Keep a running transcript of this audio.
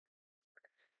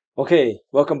Okay,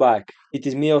 welcome back. It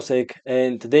is me, Osek,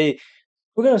 and today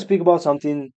we're going to speak about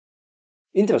something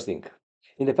interesting.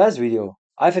 In the past video,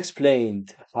 I've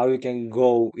explained how you can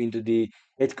go into the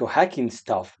ethical hacking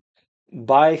stuff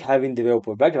by having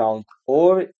developer background,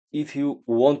 or if you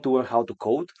want to learn how to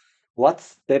code, what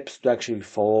steps to actually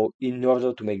follow in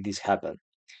order to make this happen.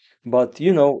 But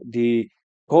the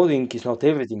coding is not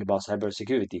everything about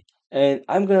cybersecurity, and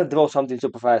I'm going to draw something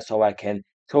super fast so I can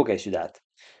showcase you that.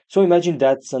 So imagine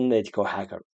that's an ethical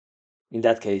hacker, in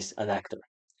that case, an actor.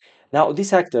 Now,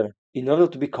 this actor, in order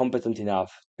to be competent enough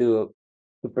to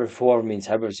perform in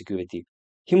cybersecurity,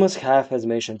 he must have, as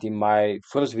mentioned in my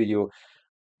first video,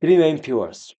 three main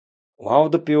pillars. One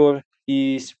of the pillar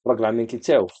is programming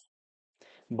itself,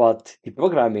 but the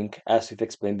programming, as we've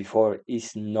explained before,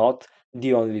 is not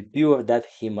the only pillar that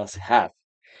he must have.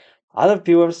 Other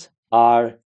pillars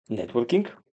are networking,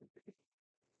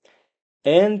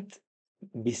 and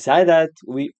beside that,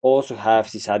 we also have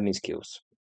sysadmin skills.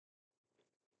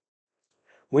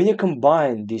 When you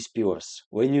combine these pillars,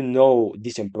 when you know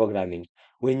decent programming,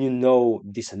 when you know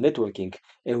decent networking,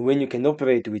 and when you can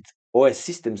operate with OS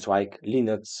systems like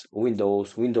Linux,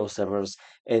 Windows servers,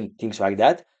 and things like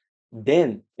that,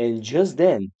 then and just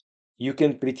then you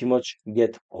can pretty much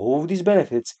get all of these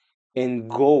benefits and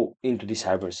go into the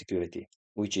cybersecurity,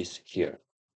 which is here.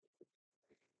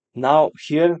 Now,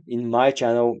 here in my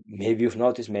channel, maybe you've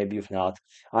noticed, maybe you've not,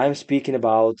 I'm speaking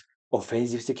about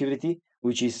offensive security,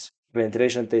 which is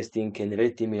penetration testing and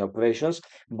red teaming operations.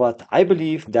 But I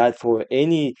believe that for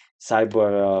any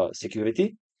cyber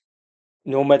security,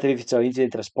 no matter if it's an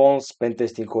incident response, pen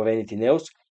testing, or anything else,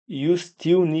 you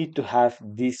still need to have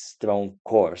these strong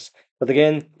cores. But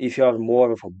again, if you are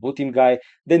more of a boot team guy,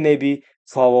 then maybe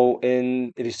follow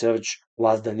and research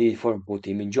what's the need for boot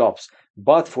teaming jobs.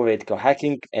 But for ethical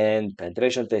hacking and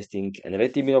penetration testing and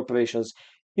red teaming operations,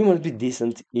 you must be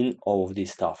decent in all of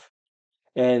this stuff.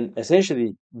 And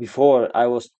essentially, before I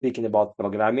was speaking about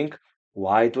programming,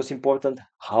 why it was important,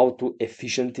 how to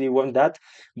efficiently learn that.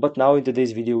 But now in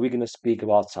today's video, we're going to speak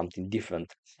about something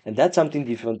different. And that something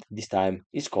different this time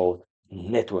is called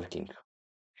networking.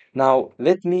 Now,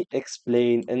 let me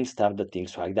explain and start the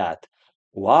things like that.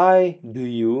 Why do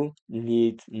you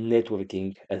need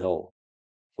networking at all?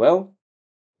 Well,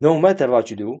 no matter what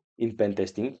you do in pen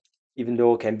testing, even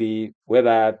though it can be web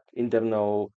app,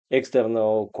 internal,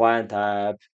 external, client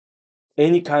app,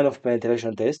 any kind of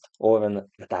penetration test or an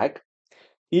attack,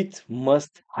 it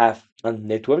must have a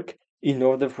network in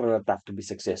order for an attack to be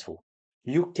successful.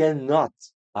 You cannot,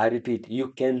 I repeat,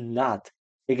 you cannot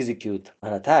execute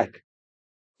an attack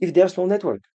if there's no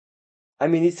network. I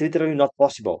mean, it's literally not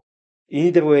possible. In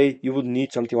either way, you would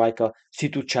need something like a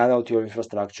C2 channel to your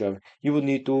infrastructure. You would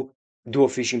need to do a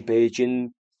phishing page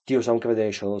and steal some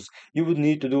credentials. You would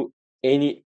need to do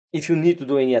any, if you need to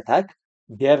do any attack,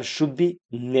 there should be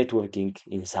networking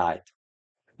inside.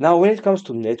 Now, when it comes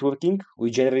to networking, we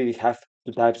generally have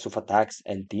two types of attacks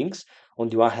and things. On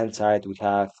the one hand side, we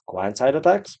have client-side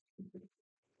attacks,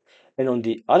 and on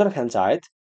the other hand side,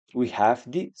 we have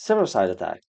the server-side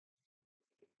attack.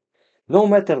 No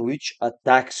matter which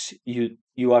attacks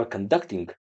you are conducting,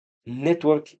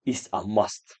 network is a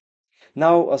must.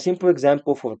 Now, a simple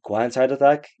example for a client-side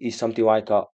attack is something like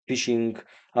a phishing,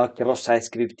 a cross-site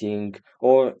scripting,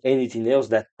 or anything else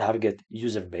that target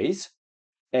user base.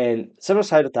 And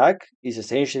server-side attack is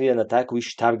essentially an attack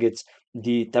which targets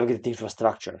the targeted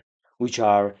infrastructure, which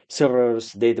are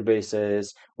servers,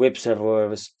 databases, web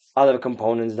servers, other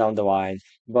components down the line.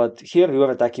 But here we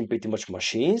are attacking pretty much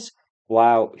machines,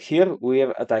 while here we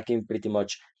are attacking pretty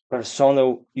much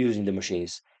personnel using the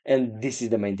machines. And this is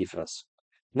the main difference.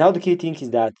 Now the key thing is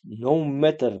that no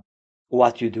matter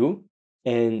what you do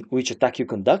and which attack you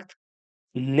conduct,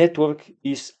 network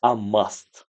is a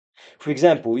must. For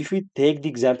example, if we take the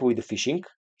example with the phishing,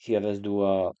 here let's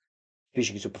do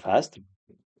phishing super fast.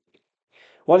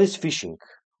 What is phishing?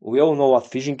 We all know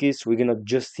what phishing is. We're gonna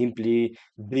just simply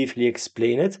briefly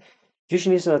explain it.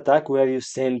 Phishing is an attack where you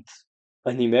send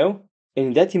an email, and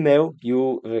in that email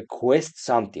you request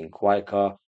something like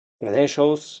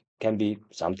credentials, can be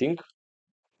something,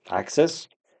 access,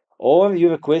 or you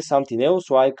request something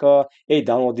else like, hey,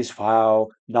 download this file,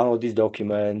 download this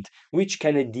document, which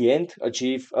can at the end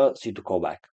achieve a C2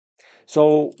 callback.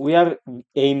 So we are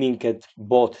aiming at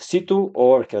both C2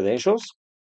 or credentials,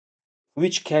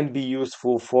 which can be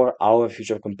useful for our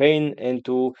future campaign and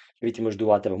to pretty much do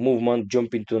whatever movement,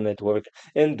 jump into the network,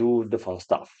 and do the fun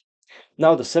stuff.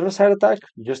 Now, the server-side attack,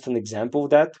 just an example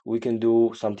of that, we can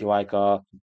do something like a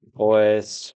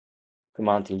OS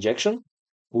command injection,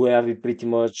 where we pretty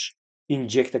much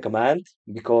inject a command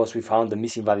because we found the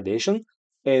missing validation.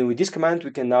 And with this command,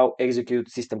 we can now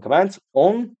execute system commands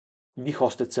on the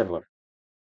hosted server.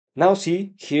 Now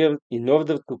see here, in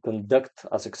order to conduct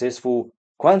a successful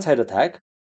client-side attack,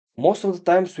 most of the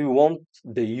times we want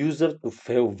the user to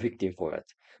fall victim for it.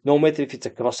 No matter if it's a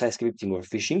cross-site scripting or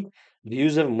phishing, the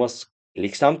user must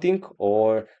click something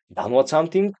or download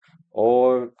something.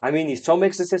 Or, I mean, in some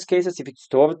XSS cases, if it's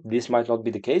stored, this might not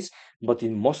be the case, but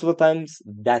in most of the times,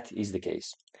 that is the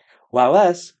case.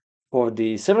 Whereas for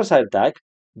the server-side attack,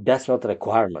 that's not a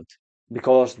requirement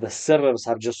because the servers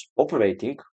are just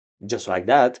operating just like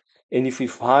that. And if we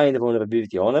find a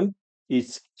vulnerability on them,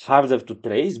 it's harder to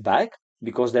trace back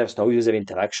because there's no user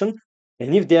interaction.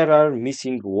 And if there are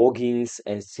missing logins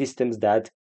and systems that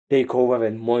take over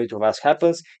and monitor what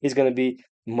happens, it's going to be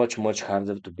much, much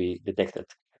harder to be detected.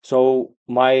 So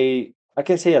I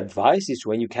can say advice is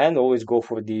when you can always go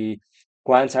for the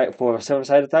client side for server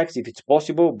side attacks if it's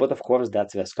possible, but of course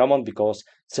that's less common because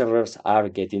servers are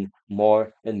getting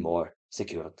more and more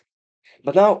secured.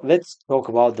 But now let's talk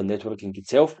about the networking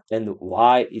itself and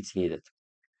why it's needed.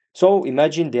 So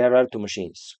imagine there are two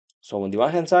machines. So on the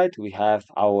one hand side, we have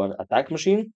our attack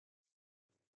machine,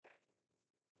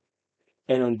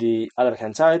 and on the other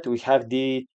hand side, we have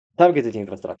the targeted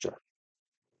infrastructure.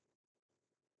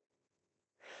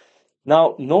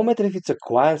 Now, no matter if it's a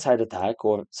client-side attack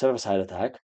or server-side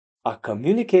attack, a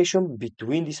communication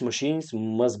between these machines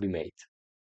must be made.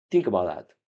 Think about that.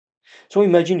 So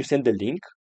imagine you send a link,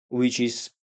 which is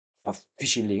a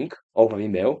phishing link over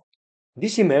email.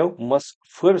 This email must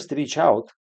first reach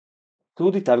out to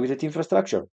the targeted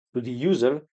infrastructure, to the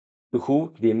user to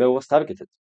who the email was targeted.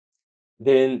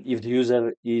 Then, if the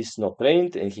user is not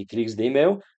trained and he clicks the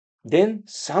email, then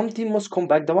something must come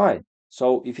back the line.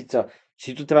 So, if it's a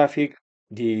C2 traffic,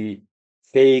 the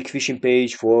fake phishing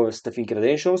page for stuffing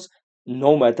credentials,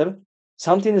 no matter,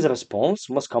 something as a response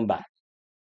must come back.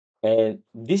 And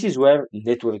this is where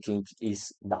networking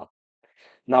is done.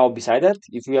 Now, beside that,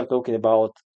 if we are talking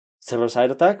about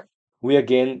server-side attack, we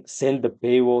again send the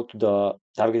payload to the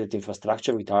targeted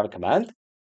infrastructure with our command.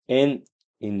 And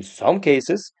in some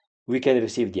cases, we can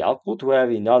receive the output, where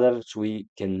in others we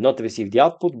cannot receive the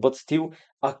output, but still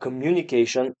a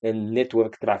communication and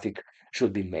network traffic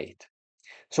should be made.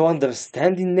 So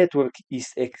understanding network is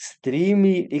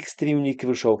extremely, extremely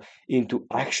crucial into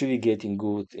actually getting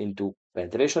good into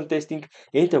penetration testing.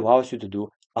 It allows you to do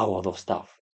a lot of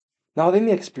stuff. Now let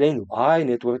me explain why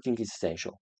networking is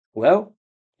essential. Well,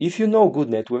 if you know good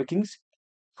networkings,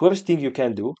 first thing you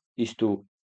can do is to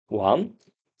one,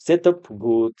 set up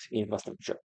good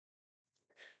infrastructure.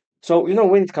 So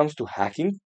when it comes to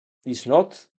hacking, it's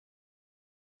not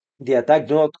the attack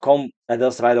do not come at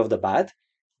us right off the bat.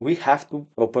 We have to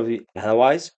properly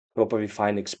analyze, properly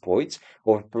find exploits,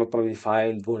 or properly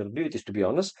find vulnerabilities, to be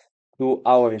honest, to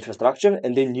our infrastructure,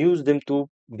 and then use them to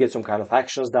get some kind of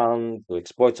actions done, to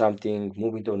exploit something,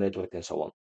 move into a network, and so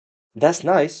on. That's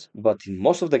nice, but in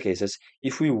most of the cases,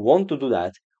 if we want to do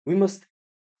that, we must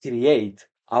create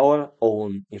our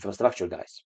own infrastructure,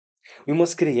 guys. We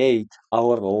must create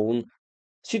our own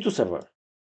C2 server.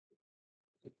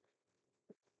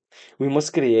 We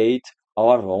must create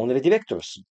our own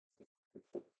redirectors.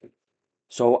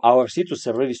 So our C2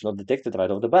 server is not detected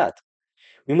right off the bat.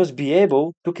 We must be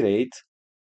able to create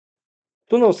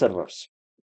tunnel servers.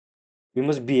 We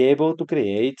must be able to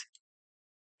create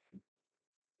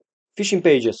phishing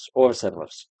pages or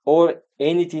servers or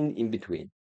anything in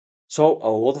between. So a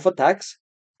lot of attacks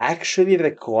actually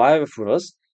require for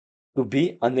us to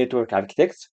be a network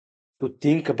architect, to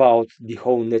think about the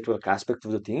whole network aspect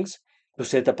of the things, to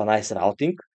set up a nice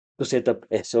routing, to set up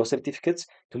SEO certificates,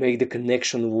 to make the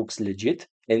connection looks legit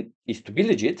and is to be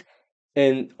legit,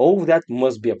 and all of that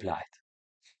must be applied.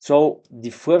 So the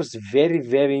first very,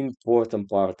 very important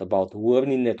part about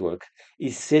learning network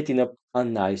is setting up a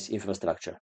nice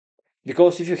infrastructure.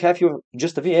 Because if you have your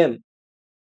just a VM,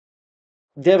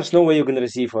 there's no way you're going to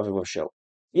receive a reverse shell.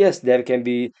 Yes, there can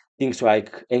be things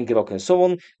like ngrok and so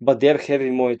on, but they're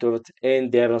heavily monitored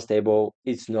and they're unstable.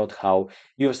 It's not how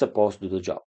you're supposed to do the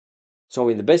job. So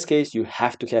in the best case, you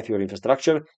have to have your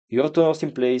infrastructure, your tunnels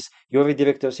in place, your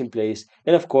redirectors in place,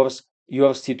 and of course,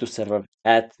 your C2 server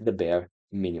at the bare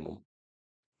minimum.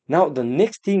 Now, the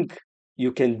next thing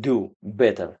you can do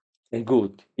better and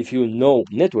good if you know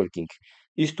networking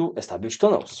is to establish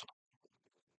tunnels.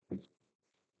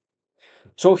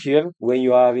 So here, when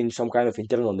you are in some kind of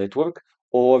internal network,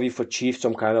 or if achieve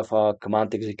some kind of a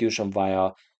command execution via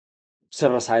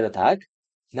server-side attack,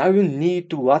 now you need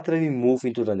to laterally move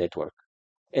into the network.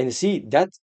 And see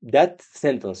that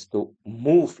sentence to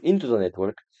move into the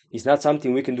network is not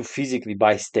something we can do physically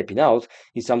by stepping out.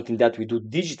 It's something that we do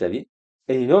digitally.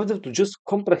 And in order to just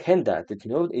comprehend that,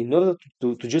 in order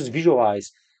to just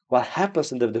visualize what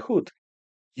happens under the hood,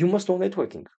 you must know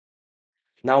networking.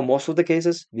 Now, most of the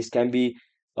cases, this can be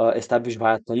established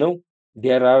via tunnel.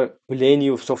 There are plenty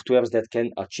of softwares that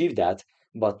can achieve that.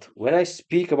 But when I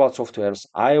speak about softwares,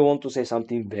 I want to say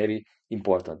something very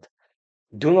important.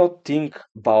 Do not think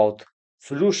about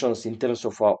solutions in terms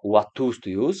of what tools to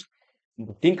use.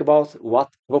 Think about what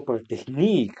proper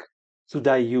technique should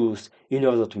I use in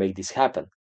order to make this happen.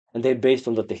 And then based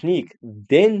on the technique,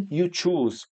 then you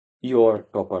choose your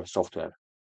proper software.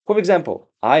 For example,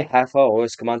 I have a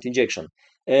OS command injection,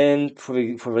 and for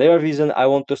whatever reason, I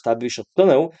want to establish a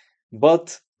tunnel,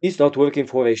 but it's not working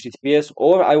for HTTPS,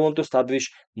 or I want to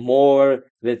establish more,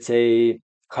 let's say,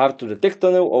 hard to detect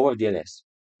tunnel over DNS.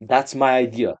 That's my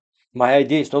idea. My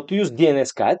idea is not to use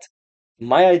DNS cat.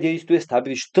 My idea is to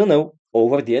establish tunnel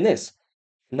over DNS.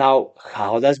 Now,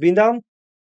 how that's been done?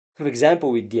 For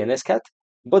example, with DNS cat,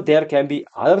 but there can be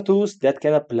other tools that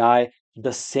can apply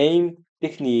the same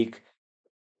technique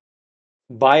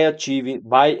by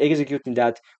executing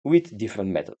that with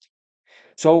different methods.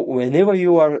 So whenever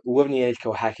you are learning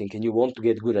ethical hacking and you want to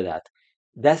get good at that,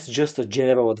 that's just a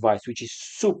general advice, which is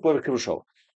super crucial.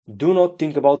 Do not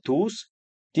think about tools,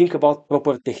 think about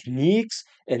proper techniques,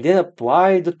 and then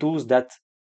apply the tools that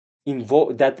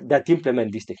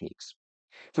implement these techniques.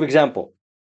 For example,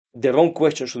 the wrong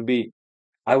question should be,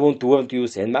 I want to learn to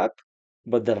use Nmap,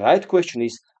 but the right question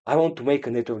is, I want to make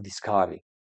a network discovery.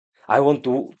 I want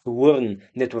to learn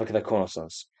network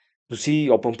reconnaissance, to see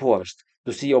open ports,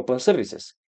 to see open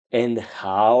services. And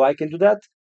how I can do that?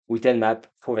 With Nmap,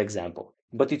 for example.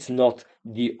 But it's not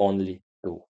the only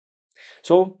tool.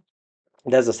 So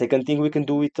that's the second thing we can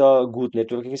do with good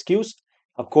networking skills.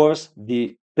 Of course,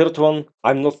 the third one,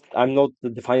 I'm not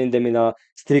defining them in a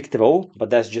strict role, but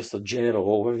that's just a general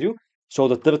overview. So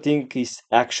the third thing is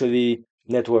actually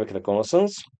network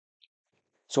reconnaissance.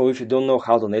 So if you don't know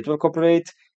how the network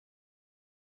operates,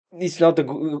 it's not a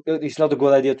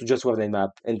good idea to just run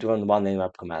nmap and to run one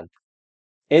nmap command.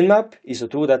 Nmap is a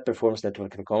tool that performs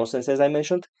network reconnaissance, as I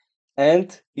mentioned,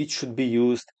 and it should be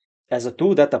used as a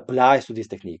tool that applies to this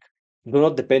technique. Do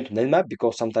not depend on Nmap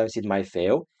because sometimes it might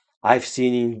fail. I've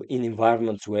seen in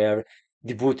environments where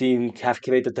the boot team have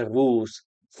created the rules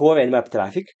for Nmap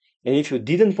traffic, and if you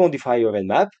didn't modify your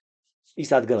Nmap,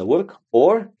 it's not gonna work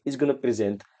or it's gonna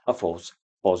present a false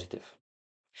positive.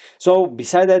 So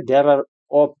beside that, there are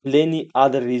plenty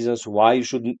other reasons why you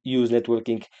should use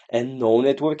networking and no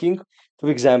networking. For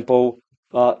example,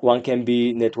 one can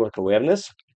be network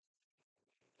awareness.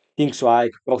 Things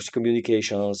like proxy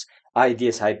communications,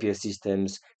 IDS IPS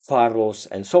systems, firewalls,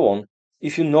 and so on.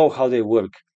 If you know how they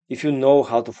work, if you know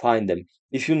how to find them,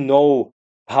 if you know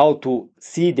how to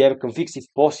see their configs if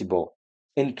possible,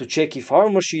 and to check if our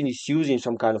machine is using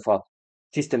some kind of a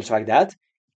systems like that,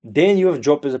 then your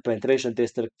job as a penetration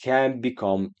tester can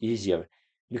become easier.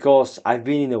 Because I've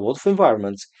been in a lot of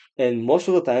environments, and most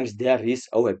of the times there is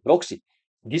a web proxy.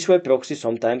 This web proxy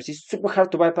sometimes is super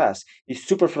hard to bypass. It's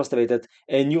super frustrated,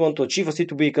 and you want to achieve a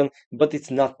C2 beacon, but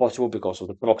it's not possible because of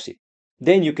the proxy.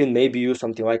 Then you can maybe use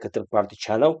something like a third-party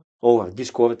channel or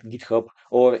Discord, GitHub,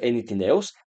 or anything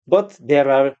else, but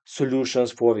there are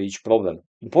solutions for each problem.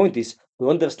 The point is to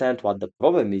understand what the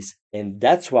problem is, and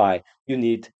that's why you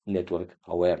need network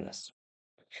awareness.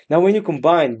 Now, when you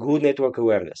combine good network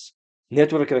awareness,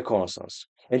 network reconnaissance,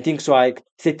 and things like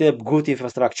setting up good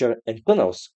infrastructure and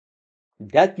tunnels,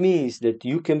 that means that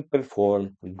you can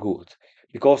perform good.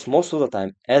 Because most of the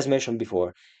time, as mentioned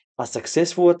before, a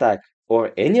successful attack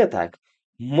or any attack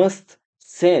must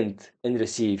send and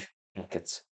receive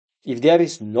packets. If there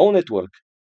is no network,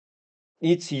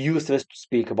 it's useless to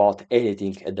speak about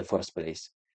anything at the first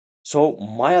place. So,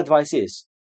 my advice is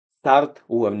start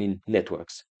learning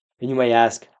networks. And you may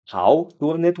ask, how to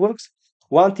learn networks?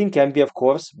 One thing can be, of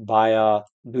course, by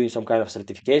doing some kind of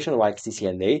certification like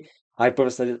CCNA. I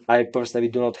personally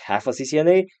do not have a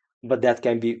CCNA, but that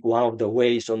can be one of the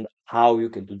ways on how you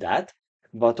can do that.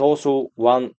 But also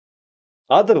one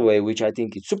other way, which I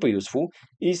think is super useful,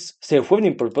 is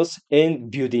self-learning purpose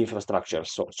and building infrastructure.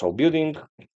 So building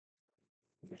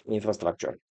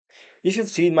infrastructure. If you've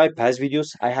seen my past videos,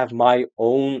 I have my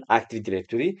own Active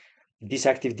Directory. This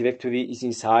Active Directory is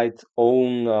inside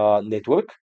own network.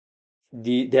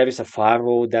 There is a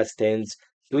firewall that stands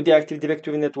to the Active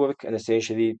Directory network and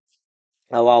essentially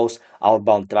allows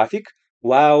outbound traffic,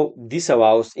 while this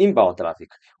allows inbound traffic,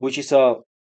 which is a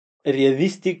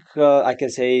realistic, I can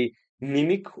say,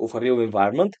 mimic of a real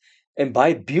environment. And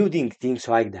by building things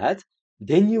like that,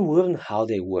 then you learn how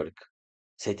they work,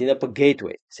 setting up a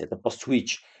gateway, set up a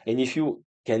switch. And if you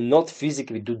cannot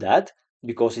physically do that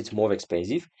because it's more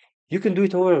expensive, You can do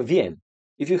it over a VM.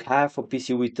 If you have a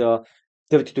PC with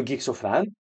 32 gigs of RAM,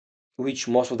 which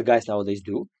most of the guys nowadays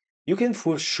do, you can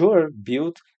for sure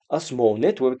build a small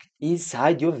network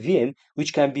inside your VM,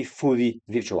 which can be fully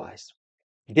virtualized.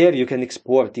 There you can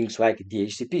export things like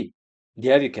DHCP.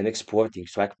 There you can export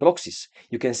things like proxies.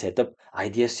 You can set up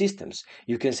IDS systems.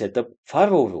 You can set up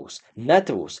firewall rules, NAT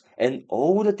rules, and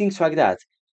all the things like that.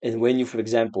 And when you, for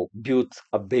example, build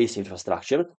a base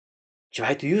infrastructure,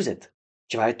 try to use it.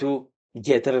 Try to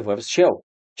get a reverse shell.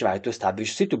 Try to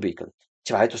establish C2 beacon.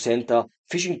 Try to send a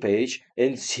phishing page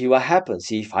and see what happens,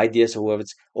 see if IDS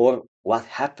alerts or what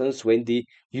happens when the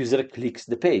user clicks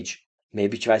the page.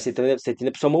 Maybe try setting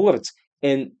up some alerts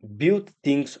and build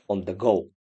things on the go.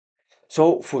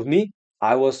 So for me,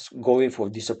 I was going for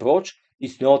this approach.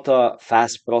 It's not a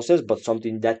fast process, but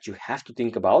something that you have to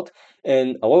think about.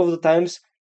 And a lot of the times,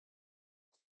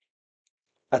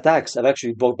 attacks are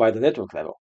actually blocked by the network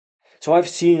level. So I've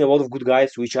seen a lot of good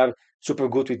guys which are super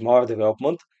good with malware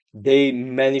development. They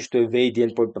manage to evade the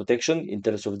endpoint protection in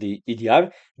terms of the EDR,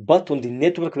 but on the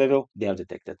network level, they are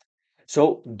detected.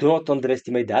 So do not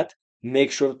underestimate that.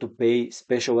 Make sure to pay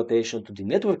special attention to the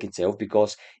network itself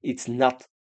because it's not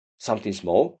something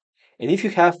small. And if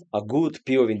you have a good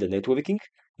peer in the networking,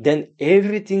 then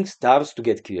everything starts to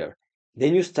get clear.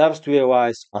 Then you start to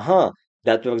realize,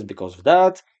 that works because of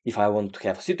that. If I want to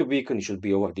have a C2 beacon, it should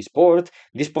be over this port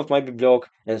might be blocked,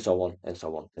 and so on, and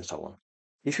so on, and so on.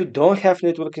 If you don't have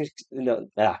networking,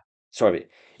 sorry,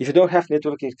 if you don't have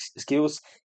networking skills,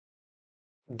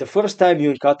 the first time you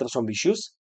encounter some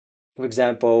issues, for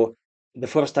example, the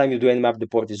first time you do Nmap, the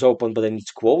port is open, but then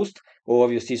it's closed,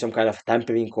 or you see some kind of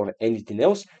tampering or anything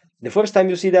else. The first time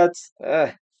you see that,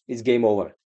 it's game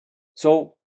over.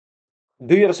 So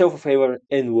do yourself a favor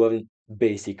and learn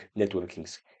basic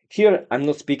networkings. Here, I'm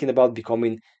not speaking about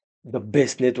becoming the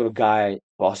best network guy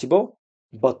possible,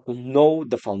 but to know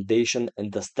the foundation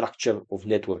and the structure of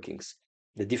networkings,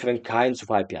 the different kinds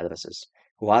of IP addresses,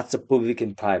 what's a public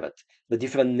and private, the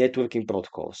different networking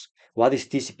protocols, what is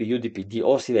TCP, UDP,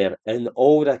 DOS layer, and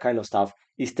all that kind of stuff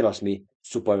is, trust me,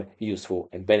 super useful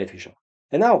and beneficial.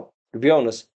 And now, to be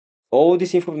honest, all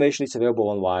this information is available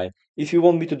online. If you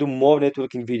want me to do more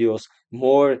networking videos,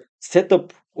 more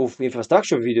setup of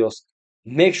infrastructure videos,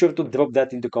 make sure to drop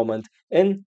that in the comment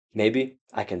and maybe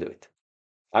I can do it.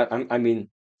 I mean,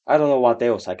 I don't know what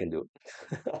else I can do.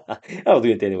 I'll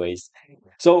do it anyways.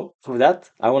 So for that,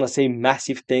 I want to say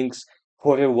massive thanks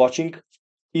for your watching.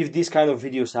 If these kind of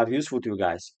videos are useful to you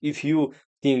guys, if you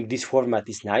think this format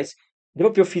is nice,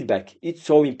 drop your feedback. It's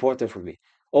so important for me.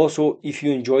 Also, if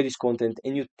you enjoy this content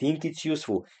and you think it's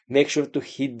useful, make sure to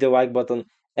hit the like button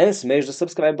and smash the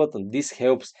subscribe button. This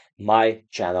helps my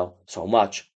channel so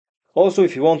much. Also,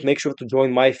 if you want, make sure to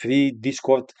join my free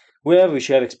Discord where we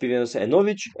share experience and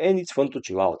knowledge and it's fun to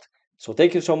chill out. So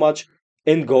thank you so much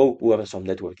and go learn some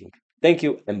networking. Thank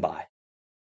you and bye.